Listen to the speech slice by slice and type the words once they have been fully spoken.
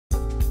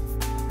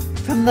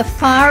From the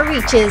far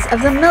reaches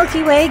of the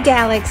Milky Way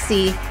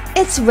galaxy,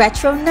 it's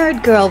Retro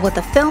Nerd Girl with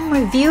a film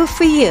review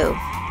for you.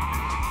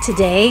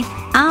 Today,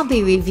 I'll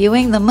be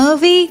reviewing the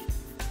movie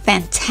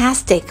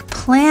Fantastic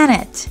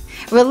Planet,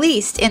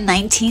 released in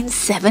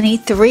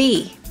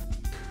 1973.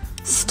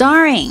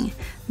 Starring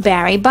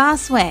Barry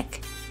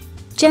Bostwick,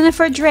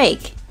 Jennifer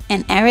Drake,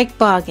 and Eric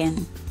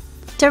Baugin.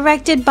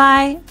 Directed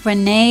by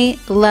René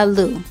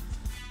Laloux.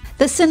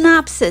 The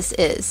synopsis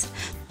is: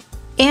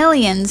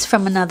 aliens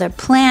from another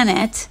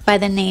planet by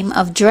the name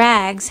of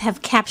Drags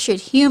have captured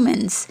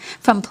humans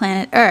from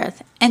planet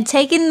Earth and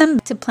taken them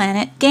to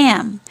planet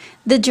Gam.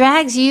 The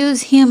Drags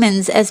use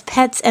humans as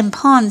pets and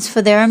pawns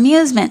for their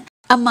amusement.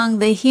 Among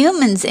the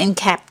humans in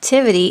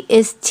captivity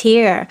is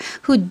Tyr,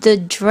 who the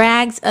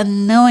Drags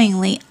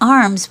unknowingly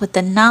arms with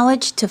the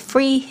knowledge to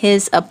free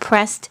his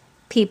oppressed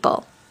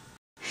people.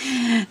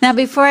 Now,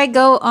 before I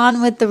go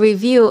on with the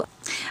review,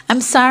 I'm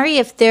sorry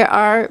if there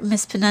are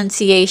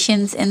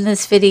mispronunciations in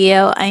this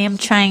video. I am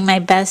trying my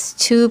best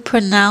to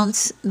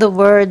pronounce the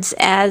words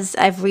as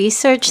I've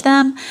researched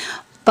them,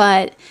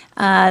 but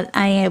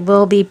I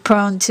will be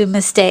prone to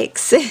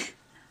mistakes.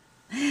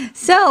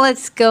 So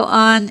let's go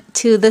on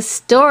to the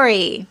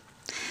story.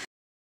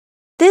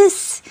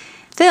 This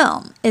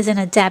film is an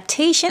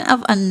adaptation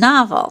of a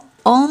novel,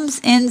 Oms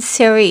in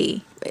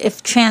Série,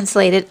 if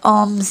translated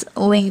Oms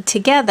Linked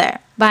Together,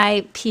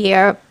 by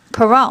Pierre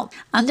Pairault,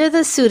 under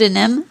the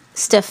pseudonym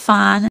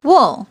Stefan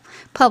Wul,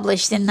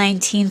 published in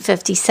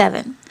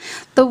 1957.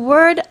 The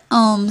word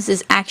Oms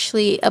is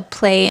actually a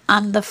play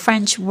on the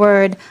French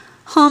word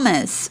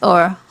hommes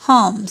or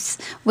hommes,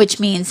 which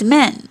means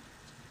men.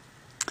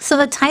 So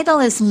the title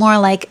is more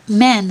like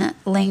Men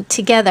Linked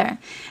Together.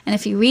 And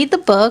if you read the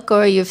book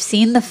or you've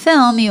seen the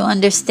film, you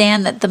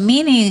understand that the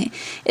meaning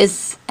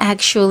is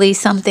actually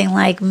something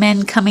like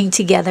men coming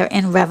together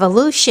in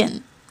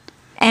revolution.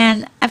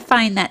 And I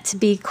find that to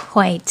be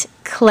quite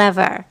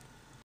clever.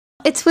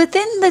 It's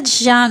within the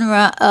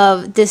genre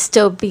of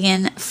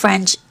dystopian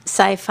French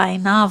sci-fi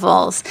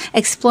novels,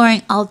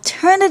 exploring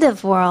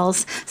alternative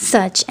worlds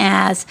such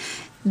as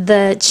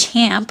The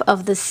Champ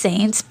of the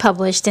Saints,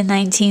 published in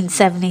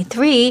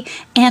 1973,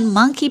 and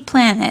Monkey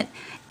Planet,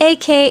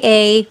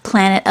 aka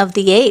Planet of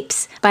the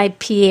Apes, by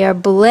Pierre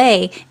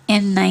Pairault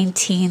in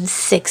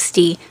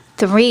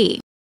 1963.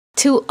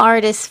 Two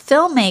artist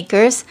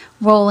filmmakers,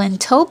 Roland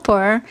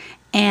Topor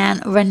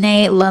and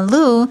René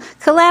Laloux,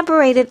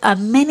 collaborated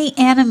on many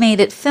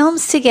animated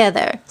films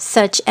together,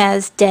 such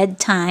as Dead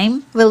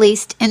Time,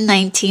 released in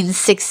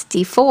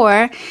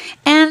 1964,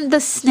 and The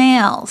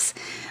Snails,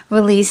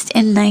 released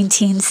in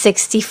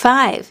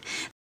 1965.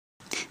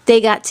 They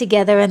got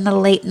together in the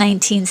late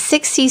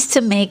 1960s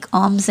to make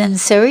Oms in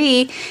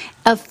Série,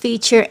 a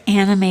feature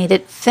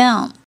animated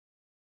film.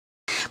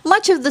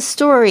 Much of the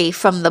story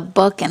from the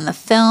book and the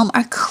film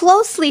are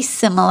closely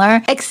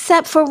similar,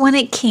 except for when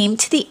it came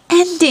to the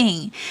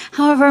ending.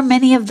 However,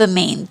 many of the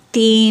main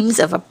themes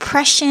of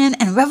oppression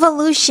and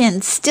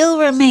revolution still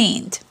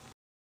remained.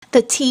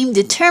 The team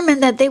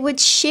determined that they would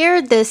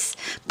share this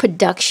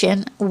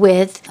production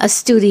with a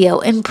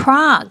studio in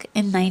Prague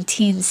in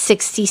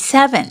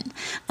 1967,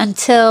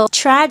 until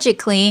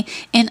tragically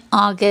in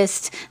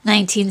August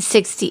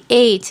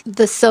 1968,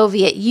 the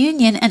Soviet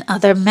Union and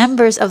other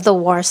members of the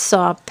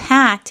Warsaw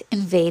Pact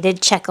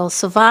invaded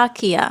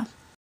Czechoslovakia.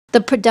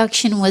 The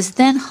production was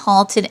then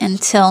halted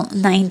until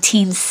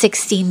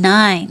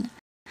 1969.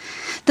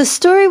 The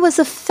story was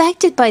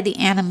affected by the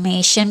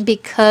animation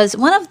because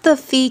one of the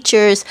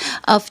features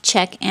of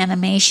Czech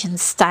animation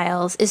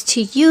styles is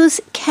to use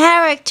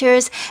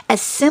characters as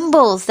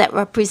symbols that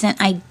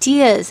represent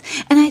ideas,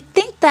 and I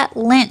think that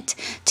lent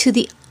to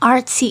the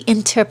artsy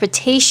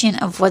interpretation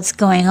of what's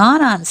going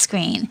on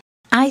screen.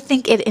 I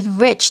think it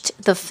enriched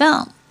the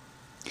film.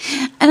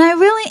 And I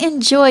really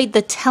enjoyed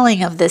the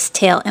telling of this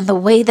tale and the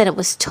way that it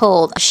was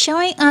told,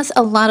 showing us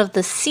a lot of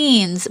the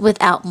scenes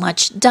without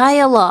much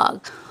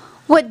dialogue.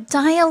 What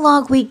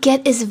dialogue we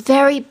get is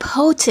very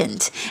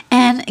potent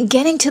and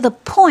getting to the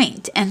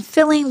point and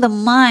filling the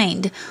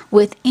mind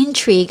with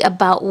intrigue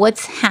about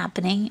what's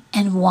happening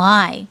and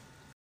why.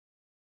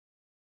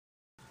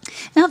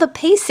 Now the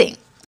pacing.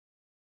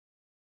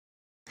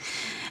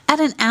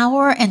 At an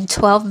hour and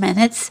 12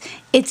 minutes,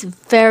 it's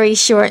very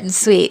short and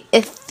sweet.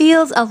 It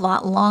feels a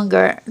lot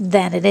longer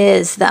than it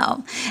is,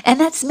 though. And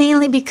that's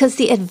mainly because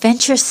the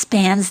adventure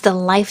spans the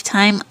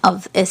lifetime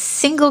of a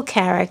single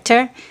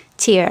character,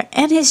 Tyr,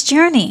 and his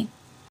journey.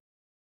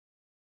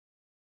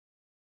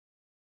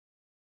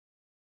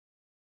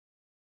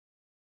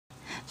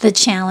 The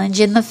challenge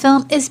in the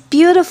film is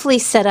beautifully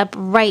set up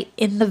right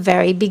in the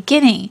very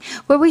beginning,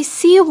 where we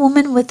see a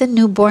woman with a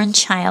newborn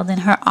child in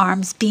her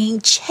arms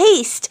being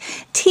chased,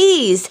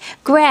 teased,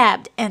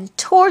 grabbed, and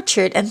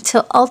tortured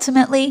until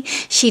ultimately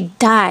she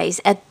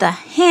dies at the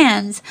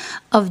hands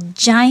of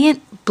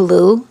giant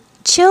blue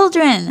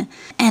children.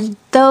 And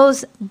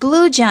those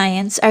blue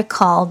giants are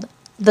called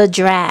the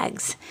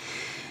Drags.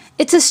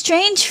 It's a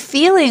strange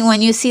feeling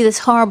when you see this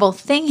horrible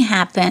thing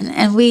happen,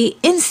 and we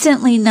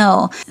instantly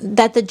know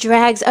that the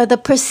Drags are the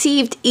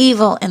perceived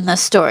evil in the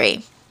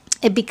story.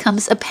 it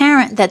becomes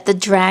apparent that the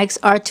drags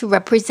are to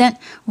represent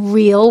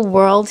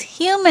real-world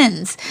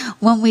humans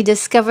when we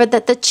discover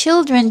that the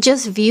children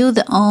just view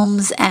the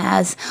Oms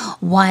as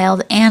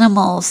wild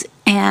animals,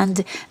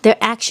 and their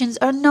actions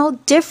are no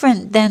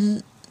different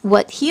than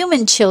what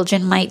human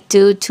children might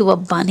do to a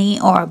bunny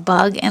or a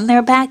bug in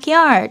their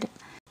backyard.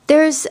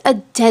 There's a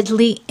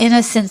deadly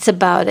innocence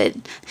about it.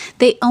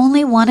 They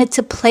only wanted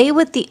to play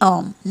with the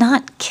Om,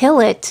 not kill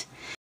it.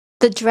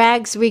 The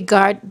drags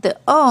regard the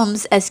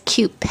Oms as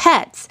cute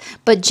pets,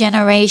 but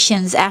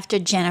generations after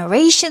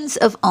generations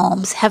of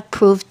Oms have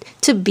proved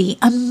to be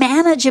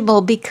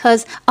unmanageable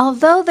because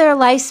although their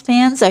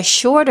lifespans are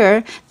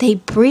shorter, they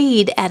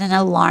breed at an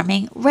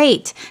alarming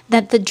rate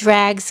that the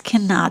drags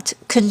cannot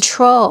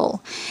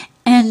control.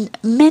 And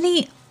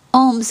many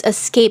Oms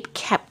escape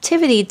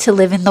captivity to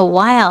live in the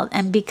wild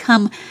and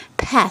become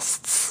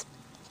pests.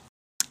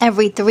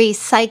 Every 3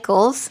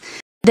 cycles,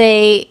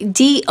 they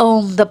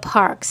de-om the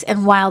parks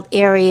and wild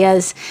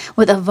areas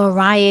with a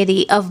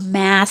variety of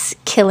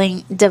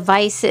mass-killing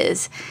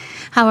devices.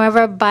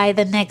 However, by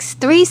the next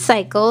 3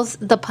 cycles,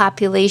 the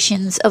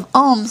populations of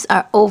Oms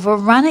are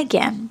overrun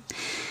again.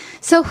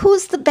 So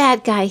who's the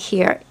bad guy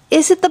here?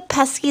 Is it the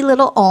pesky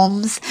little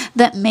Oms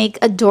that make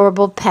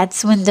adorable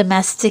pets when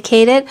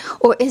domesticated?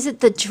 Or is it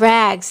the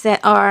drags that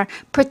are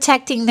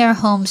protecting their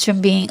homes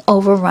from being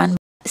overrun,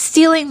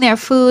 stealing their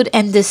food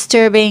and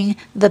disturbing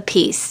the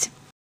peace?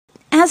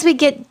 As we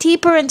get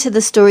deeper into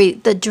the story,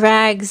 the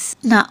drags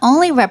not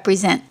only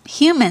represent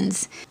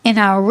humans in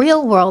our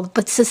real world,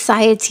 but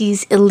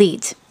society's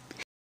elite.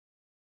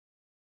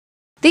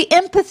 The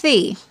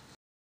empathy.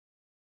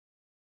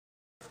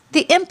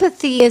 The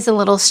empathy is a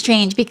little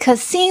strange because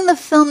seeing the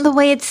film the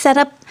way it's set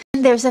up,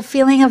 there's a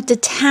feeling of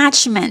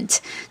detachment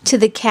to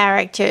the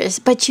characters,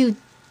 but you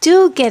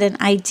do get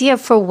an idea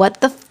for what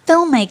the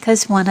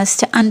filmmakers want us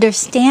to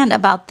understand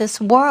about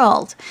this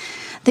world.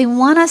 They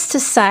want us to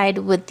side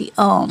with the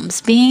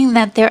Oms, being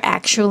that they're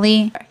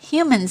actually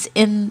humans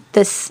in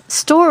this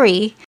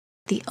story.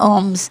 The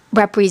Oms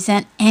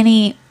represent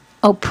any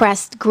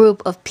oppressed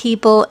group of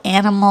people,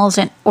 animals,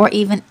 or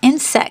even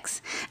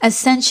insects.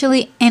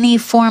 Essentially, any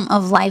form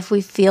of life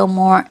we feel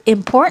more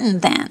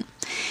important than.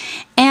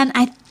 And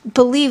I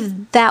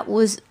believe that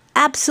was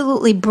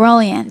absolutely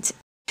brilliant.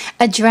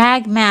 A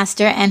drag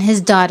master and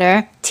his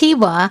daughter,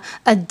 Tiwa,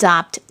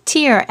 adopt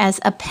Tyr as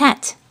a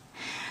pet.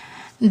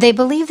 They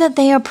believe that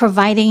they are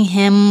providing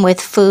him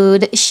with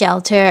food,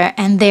 shelter,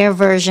 and their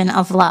version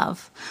of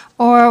love,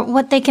 or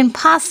what they can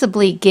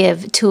possibly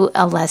give to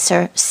a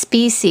lesser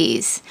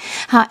species.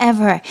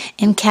 However,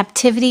 in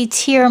captivity,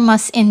 Tyr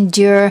must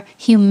endure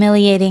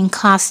humiliating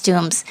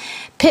costumes,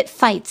 pit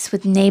fights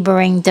with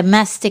neighboring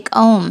domestic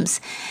Oms,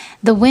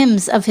 the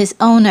whims of his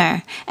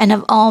owner, and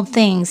of all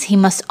things, he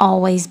must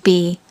always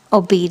be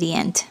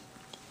obedient.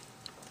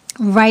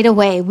 Right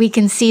away, we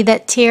can see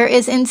that Tyr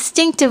is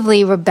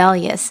instinctively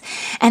rebellious,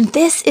 and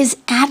this is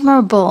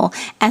admirable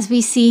as we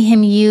see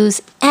him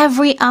use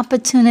every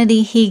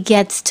opportunity he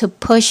gets to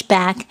push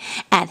back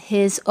at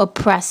his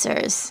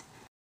oppressors.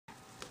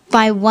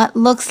 By what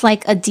looks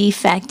like a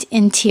defect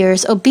in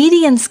Tyr's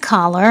obedience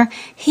collar,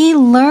 he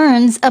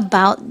learns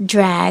about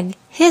drag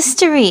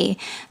history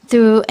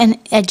through an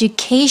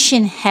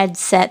education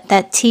headset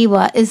that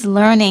Tiwa is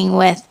learning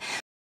with.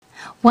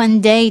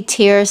 One day,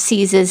 Tyr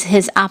seizes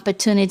his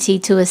opportunity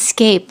to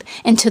escape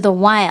into the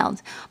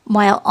wild,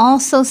 while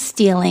also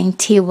stealing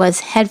Tiwa's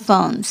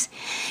headphones.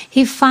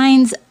 He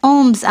finds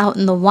Oms out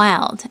in the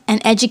wild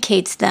and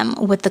educates them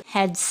with the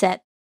headset.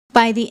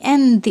 By the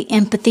end, the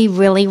empathy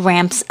really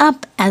ramps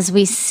up as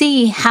we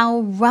see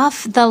how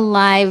rough the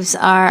lives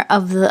are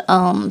of the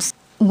Oms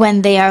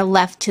when they are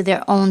left to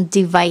their own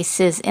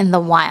devices in the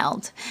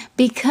wild,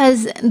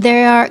 because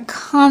they are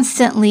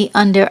constantly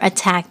under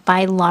attack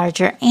by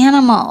larger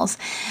animals.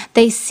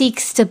 They seek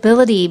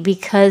stability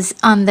because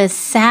on this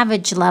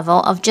savage level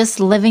of just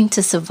living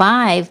to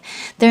survive,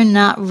 they're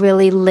not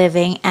really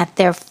living at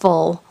their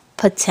full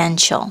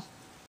potential.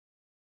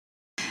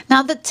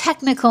 Now, the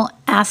technical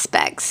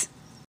aspects.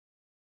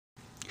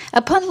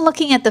 Upon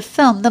looking at the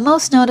film, the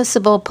most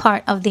noticeable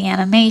part of the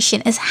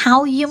animation is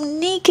how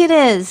unique it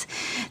is.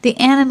 The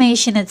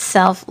animation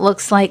itself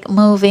looks like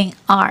moving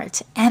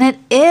art, and it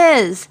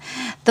is.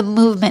 The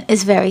movement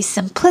is very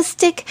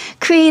simplistic,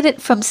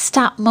 created from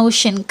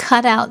stop-motion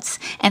cutouts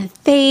and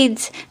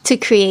fades to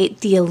create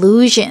the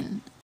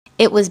illusion.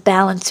 It was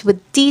balanced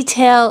with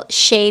detail,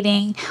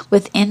 shading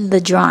within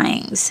the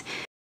drawings.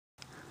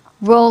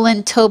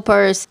 Roland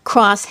Topor's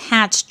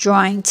cross-hatch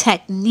drawing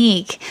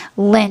technique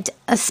lent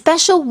a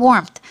special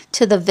warmth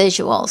to the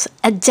visuals,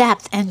 a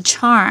depth and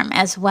charm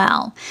as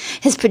well.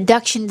 His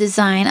production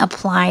design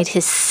applied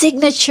his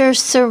signature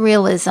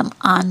surrealism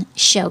on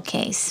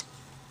showcase.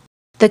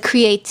 The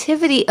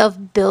creativity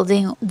of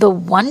building the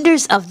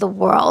wonders of the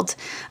world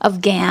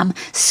of GAM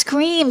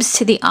screams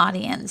to the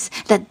audience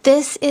that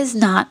this is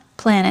not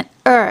planet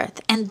Earth,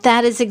 and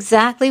that is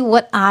exactly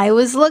what I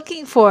was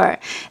looking for.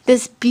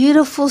 This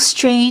beautiful,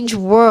 strange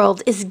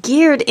world is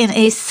geared in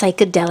a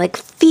psychedelic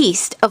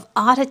feast of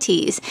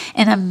oddities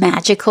and a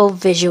magical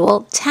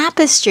visual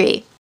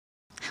tapestry.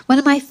 One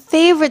of my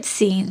favorite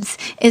scenes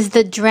is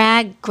the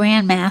drag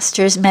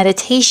grandmaster's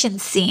meditation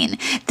scene,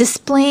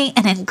 displaying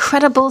an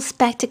incredible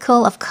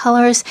spectacle of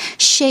colors,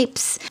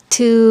 shapes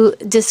to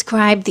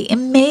describe the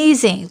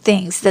amazing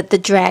things that the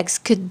drags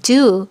could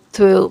do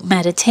through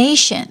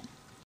meditation.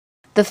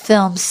 The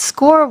film's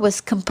score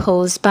was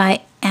composed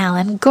by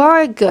Alan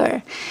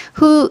Goriger,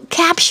 who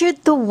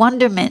captured the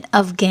wonderment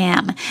of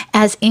GAM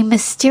as a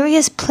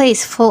mysterious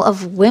place full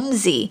of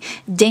whimsy,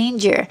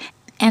 danger,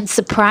 and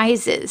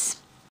surprises.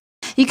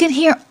 You can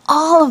hear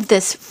all of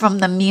this from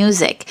the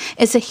music.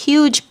 It's a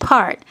huge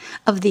part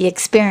of the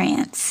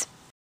experience.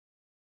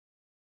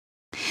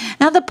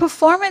 Now the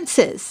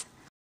performances.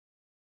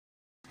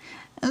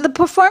 The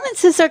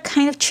performances are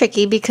kind of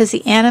tricky because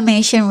the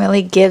animation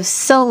really gives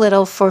so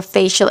little for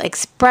facial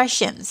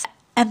expressions,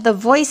 and the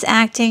voice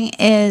acting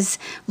is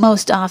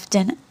most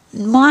often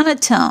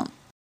monotone.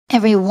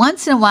 Every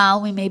once in a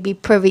while we may be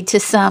privy to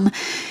some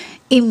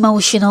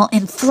emotional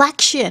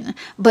inflection,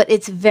 but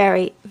it's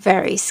very,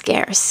 very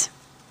scarce.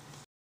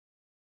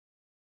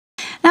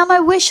 Now my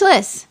wish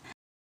list.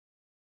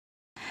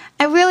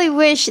 I really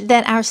wish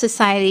that our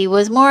society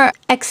was more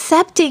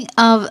accepting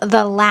of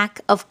the lack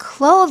of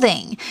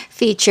clothing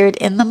featured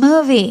in the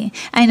movie.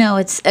 I know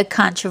it's a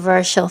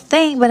controversial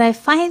thing, but I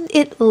find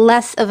it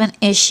less of an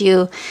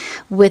issue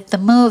with the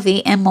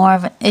movie and more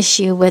of an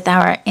issue with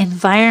our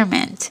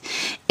environment.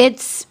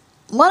 It's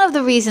one of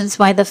the reasons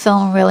why the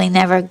film really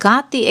never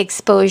got the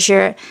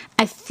exposure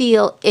I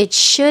feel it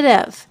should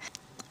have.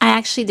 I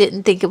actually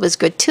didn't think it was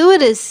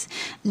gratuitous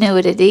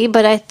nudity,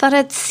 but I thought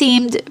it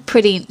seemed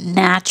pretty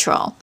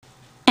natural.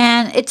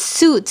 And it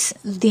suits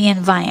the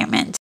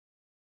environment.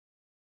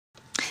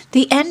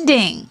 The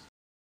ending.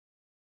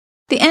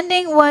 The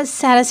ending was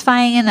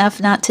satisfying enough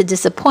not to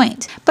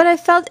disappoint, but I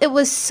felt it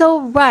was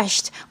so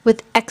rushed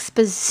with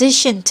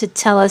exposition to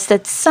tell us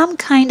that some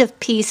kind of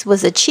peace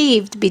was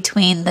achieved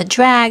between the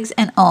drags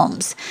and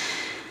Oms.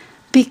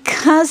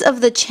 Because of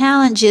the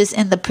challenges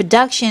in the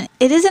production,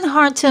 it isn't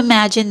hard to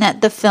imagine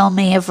that the film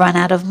may have run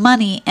out of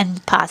money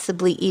and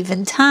possibly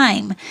even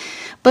time.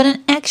 But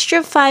an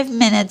extra 5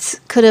 minutes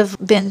could have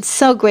been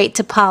so great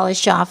to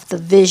polish off the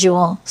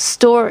visual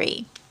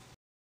story.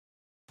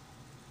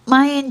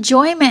 My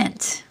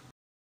enjoyment.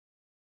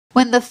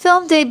 When the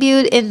film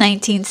debuted in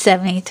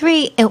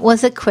 1973, it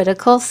was a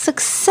critical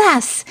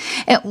success.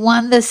 It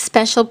won the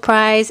special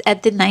prize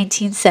at the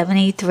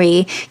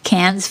 1973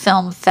 Cannes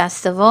Film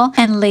Festival,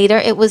 and later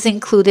it was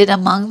included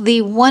among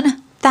the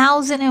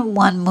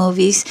 1001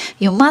 movies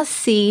you must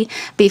see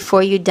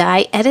before you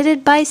die,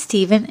 edited by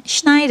Stephen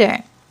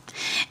Schneider.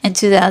 In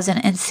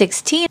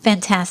 2016,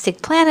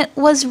 Fantastic Planet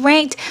was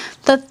ranked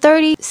the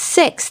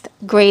 36th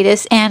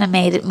greatest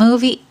animated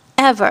movie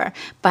ever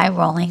by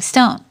Rolling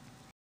Stone.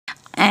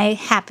 I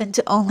happened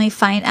to only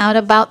find out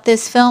about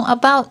this film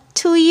about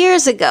 2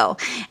 years ago,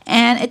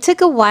 and it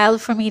took a while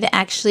for me to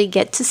actually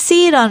get to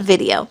see it on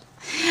video.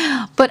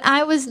 But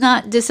I was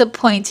not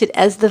disappointed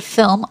as the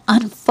film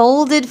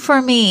unfolded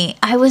for me.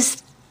 I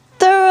was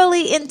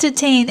thoroughly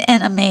entertained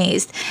and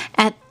amazed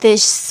at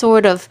this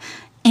sort of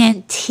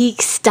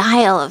antique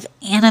style of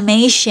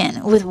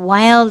animation with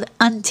wild,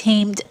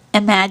 untamed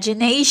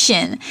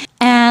imagination.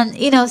 And,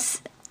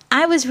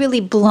 I was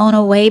really blown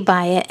away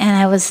by it, and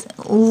I was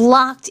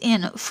locked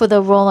in for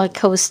the roller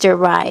coaster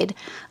ride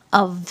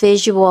of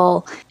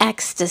visual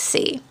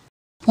ecstasy.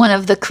 One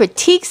of the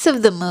critiques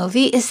of the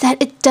movie is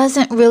that it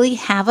doesn't really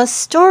have a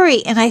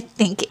story, and I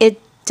think it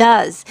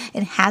does.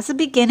 It has a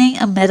beginning,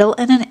 a middle,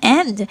 and an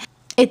end.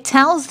 It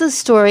tells the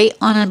story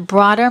on a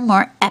broader,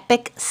 more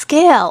epic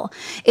scale.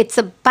 It's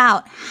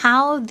about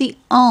how the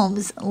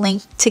Oms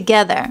linked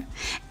together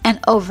and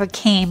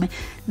overcame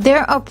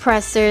their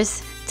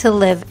oppressors to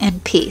live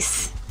in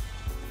peace.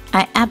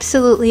 I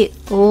absolutely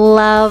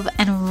love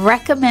and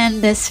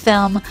recommend this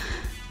film.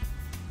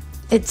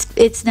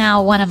 It's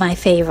now one of my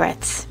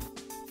favorites.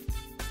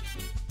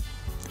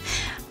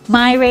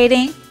 My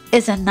rating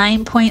is a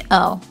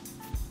 9.0.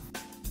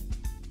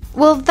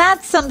 Well,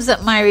 that sums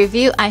up my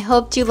review. I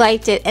hoped you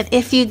liked it, and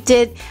if you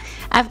did,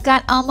 I've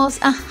got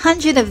almost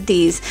 100 of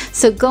these,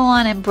 so go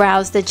on and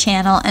browse the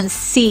channel and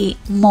see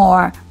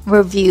more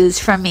reviews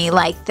from me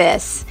like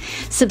this.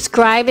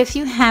 Subscribe if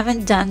you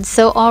haven't done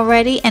so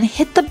already, and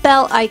hit the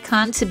bell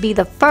icon to be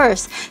the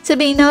first to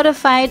be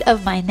notified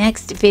of my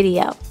next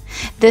video.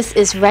 This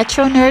is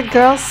Retro Nerd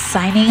Girl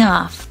signing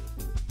off.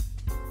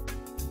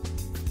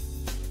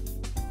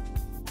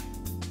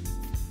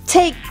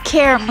 Take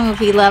care,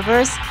 movie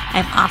lovers.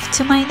 I'm off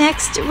to my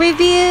next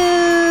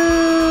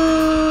review.